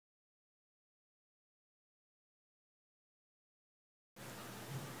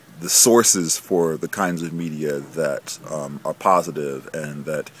the sources for the kinds of media that are positive and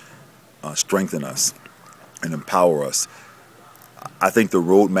that strengthen us and empower us. I think the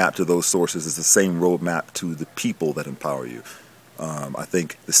roadmap to those sources is the same roadmap to the people that empower you. I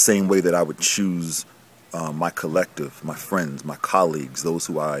think the same way that I would choose my collective, my friends, my colleagues, those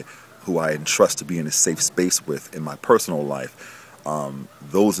who I entrust to be in a safe space with in my personal life,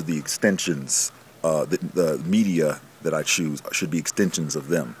 those are the extensions. The media that I choose should be extensions of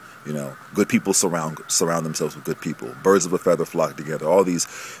them. You know, good people surround themselves with good people. Birds of a feather flock together. All these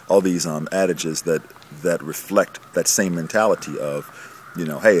adages that reflect that same mentality of, you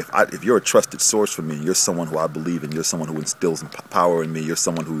know, hey, if you're a trusted source for me, you're someone who I believe in, you're someone who instills power in me, you're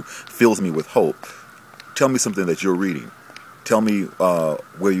someone who fills me with hope. Tell me something that you're reading. Tell me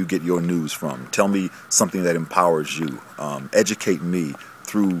where you get your news from. Tell me something that empowers you. Educate me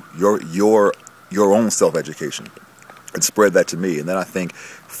through your own self-education, and spread that to me. And then I think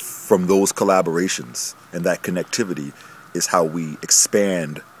from those collaborations and that connectivity is how we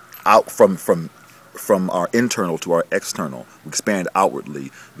expand out from our internal to our external. We expand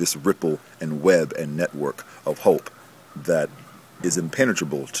outwardly this ripple and web and network of hope that is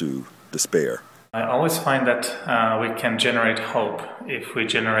impenetrable to despair. I always find that we can generate hope if we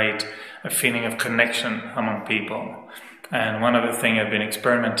generate a feeling of connection among people. And one other thing I've been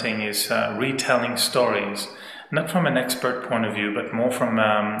experimenting is retelling stories, not from an expert point of view, but more from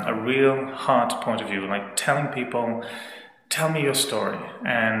a real heart point of view, like telling people, tell me your story,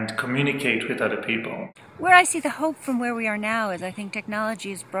 and communicate with other people. Where I see the hope from where we are now is I think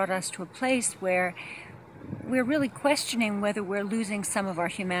technology has brought us to a place where we're really questioning whether we're losing some of our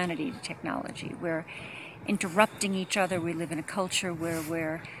humanity to technology. We're interrupting each other. We live in a culture where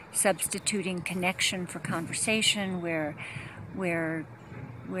we're substituting connection for conversation, where we're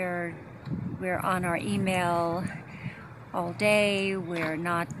on our email all day, we're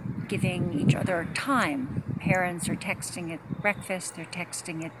not giving each other time. Parents are texting at breakfast, they're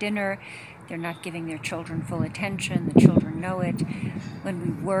texting at dinner, they're not giving their children full attention, the children know it. When we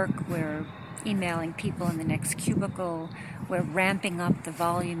work, we're emailing people in the next cubicle. We're ramping up the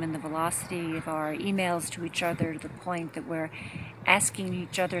volume and the velocity of our emails to each other to the point that we're asking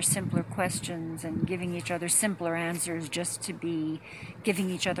each other simpler questions and giving each other simpler answers just to be giving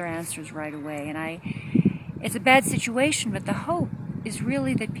each other answers right away. And it's a bad situation, but the hope is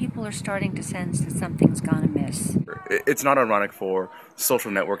really that people are starting to sense that something's gone amiss. It's not ironic for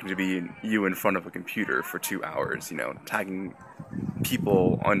social networking to be you in front of a computer for 2 hours, you know, tagging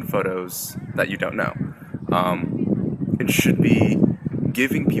people on photos that you don't know. It should be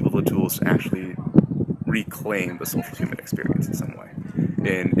giving people the tools to actually reclaim the social human experience in some way,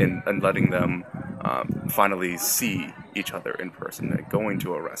 and letting them finally see each other in person, like going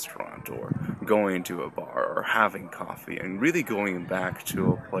to a restaurant or going to a bar or having coffee, and really going back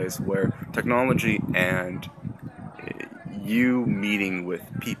to a place where technology and you meeting with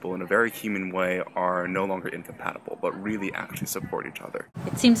people in a very human way are no longer incompatible, but really actually support each other.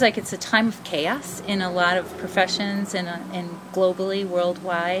 It seems like it's a time of chaos in a lot of professions and globally,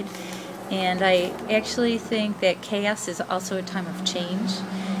 worldwide. And I actually think that chaos is also a time of change.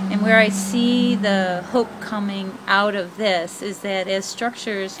 And where I see the hope coming out of this is that as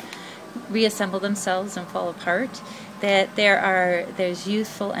structures reassemble themselves and fall apart, that there's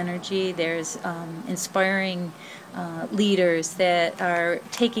youthful energy, there's inspiring leaders that are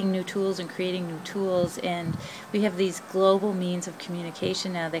taking new tools and creating new tools, and we have these global means of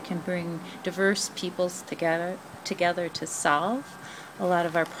communication now that can bring diverse peoples together to solve a lot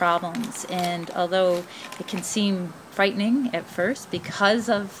of our problems. And although it can seem frightening at first because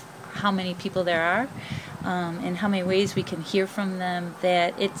of how many people there are and how many ways we can hear from them,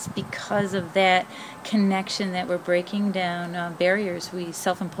 that it's because of that connection that we're breaking down barriers we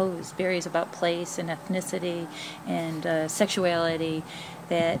self-impose, barriers about place and ethnicity and sexuality,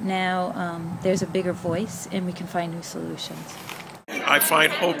 that now there's a bigger voice and we can find new solutions. I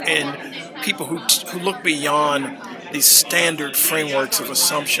find hope in people who look beyond these standard frameworks of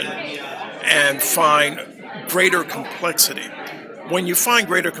assumption and find greater complexity. When you find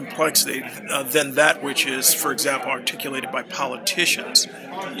greater complexity than that which is, for example, articulated by politicians,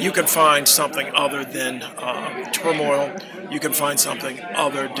 you can find something other than turmoil. You can find something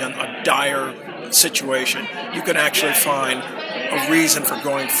other than a dire situation. You can actually find a reason for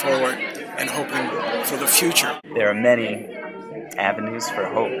going forward and hoping for the future. There are many avenues for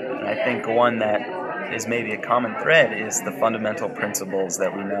hope, and I think one that is maybe a common thread is the fundamental principles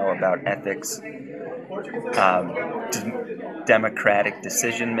that we know about ethics, democratic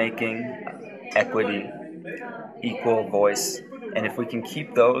decision-making, equity, equal voice. And if we can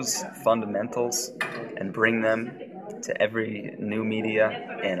keep those fundamentals and bring them to every new media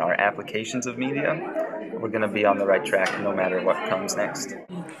and our applications of media, we're going to be on the right track no matter what comes next.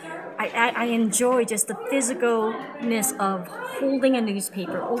 I enjoy just the physicalness of holding a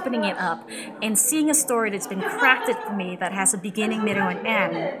newspaper, opening it up, and seeing a story that's been crafted for me that has a beginning, middle, and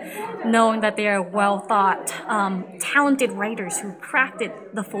end, knowing that they are well-thought, talented writers who crafted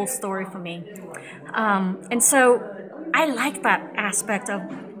the full story for me. And so I like that aspect of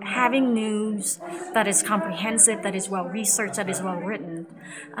having news that is comprehensive, that is well-researched, that is well-written.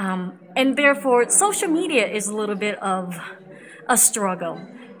 And therefore, social media is a little bit of a struggle,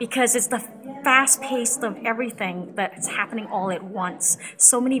 because it's the fast pace of everything that's happening all at once.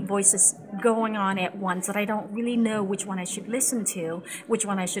 So many voices going on at once that I don't really know which one I should listen to, which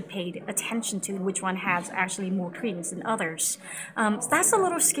one I should pay attention to, which one has actually more credence than others. So that's a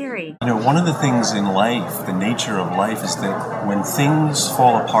little scary. You know, one of the things in life, the nature of life, is that when things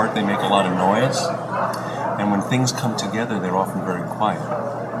fall apart, they make a lot of noise. And when things come together, they're often very quiet.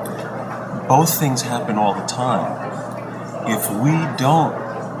 Both things happen all the time. If we don't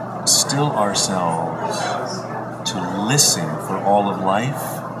still ourselves to listen for all of life,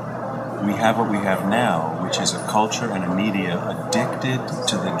 we have what we have now, which is a culture and a media addicted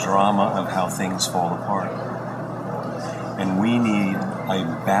to the drama of how things fall apart. And we need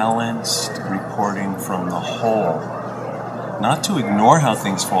a balanced reporting from the whole. Not to ignore how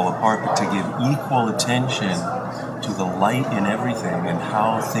things fall apart, but to give equal attention to the light in everything and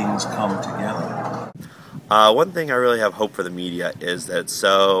how things come together. One thing I really have hope for the media is that it's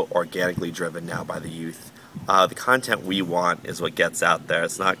so organically driven now by the youth. The content we want is what gets out there.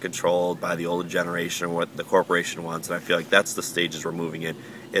 It's not controlled by the older generation or what the corporation wants, and I feel like that's the stages we're moving in.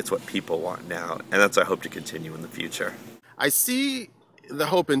 It's what people want now, and that's what I hope to continue in the future. I see the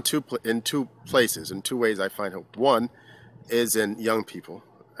hope in two places, in two ways I find hope. One is in young people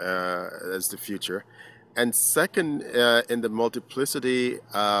as the future. And second, in the multiplicity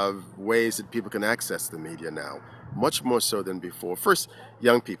of ways that people can access the media now, much more so than before. First,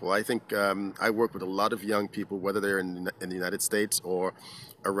 young people. I think I work with a lot of young people, whether they're in the United States or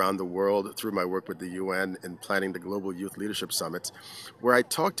around the world through my work with the UN in planning the Global Youth Leadership Summits, where I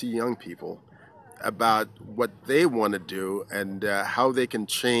talk to young people about what they want to do and how they can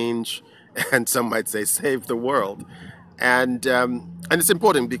change, and some might say save the world. And it's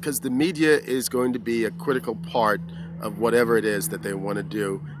important because the media is going to be a critical part of whatever it is that they want to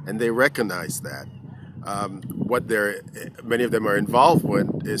do, and they recognize that. What many of them are involved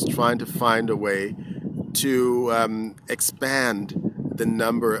with is trying to find a way to expand the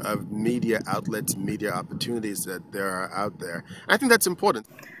number of media outlets, media opportunities that there are out there. I think that's important.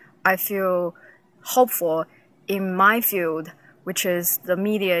 I feel hopeful in my field, which is the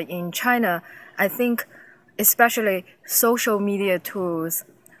media in China. I think especially social media tools,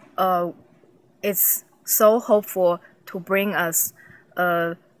 it's so hopeful to bring us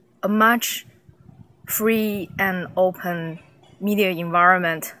a much free and open media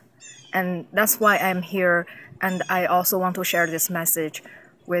environment. And that's why I'm here. And I also want to share this message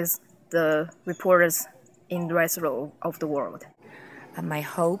with the reporters in the rest of the world. My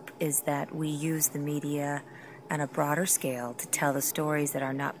hope is that we use the media on a broader scale to tell the stories that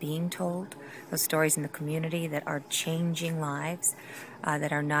are not being told, those stories in the community that are changing lives,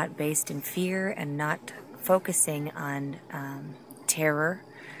 that are not based in fear and not focusing on terror.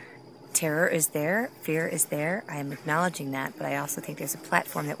 Terror is there, fear is there. I am acknowledging that, but I also think there's a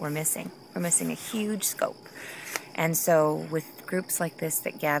platform that we're missing. We're missing a huge scope. And so with groups like this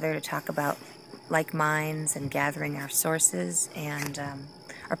that gather to talk about like minds and gathering our sources and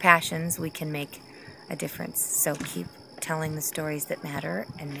our passions, we can make a difference. So keep telling the stories that matter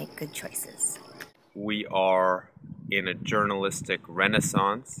and make good choices. We are in a journalistic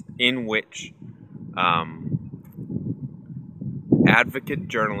renaissance in which advocate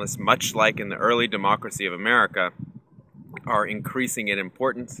journalists, much like in the early democracy of America, are increasing in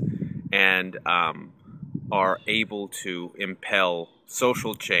importance and are able to impel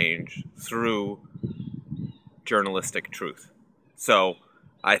social change through journalistic truth. So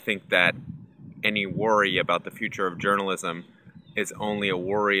I think that any worry about the future of journalism is only a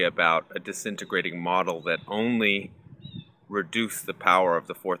worry about a disintegrating model that only reduced the power of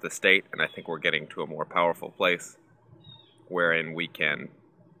the Fourth Estate, and I think we're getting to a more powerful place wherein we can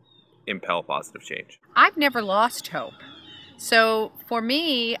impel positive change. I've never lost hope. So for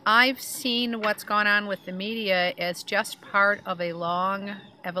me, I've seen what's gone on with the media as just part of a long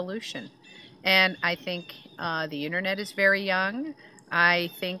evolution. And I think the internet is very young.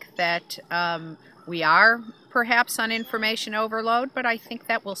 I think that we are perhaps on information overload, but I think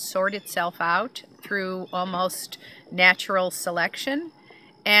that will sort itself out through almost natural selection.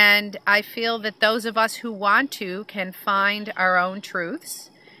 And I feel that those of us who want to can find our own truths.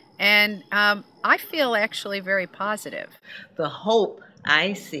 And I feel actually very positive. The hope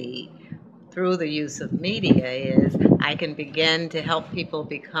I see through the use of media is I can begin to help people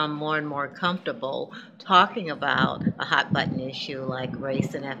become more and more comfortable talking about a hot button issue like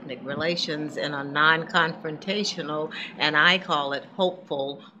race and ethnic relations in a non-confrontational, and I call it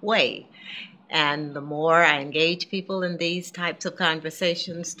hopeful, way. And the more I engage people in these types of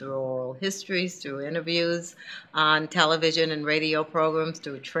conversations through oral histories, through interviews on television and radio programs,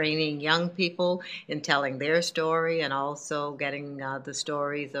 through training young people in telling their story and also getting the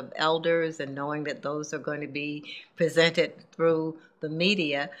stories of elders and knowing that those are going to be presented through the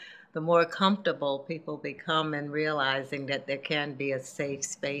media, the more comfortable people become in realizing that there can be a safe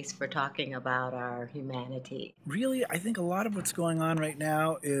space for talking about our humanity. Really, I think a lot of what's going on right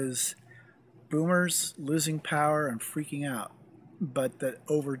now is boomers losing power and freaking out, but that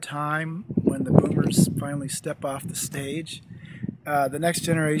over time, when the boomers finally step off the stage, the next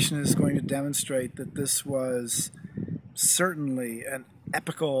generation is going to demonstrate that this was certainly an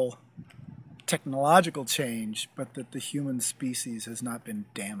epical technological change, but that the human species has not been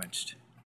damaged.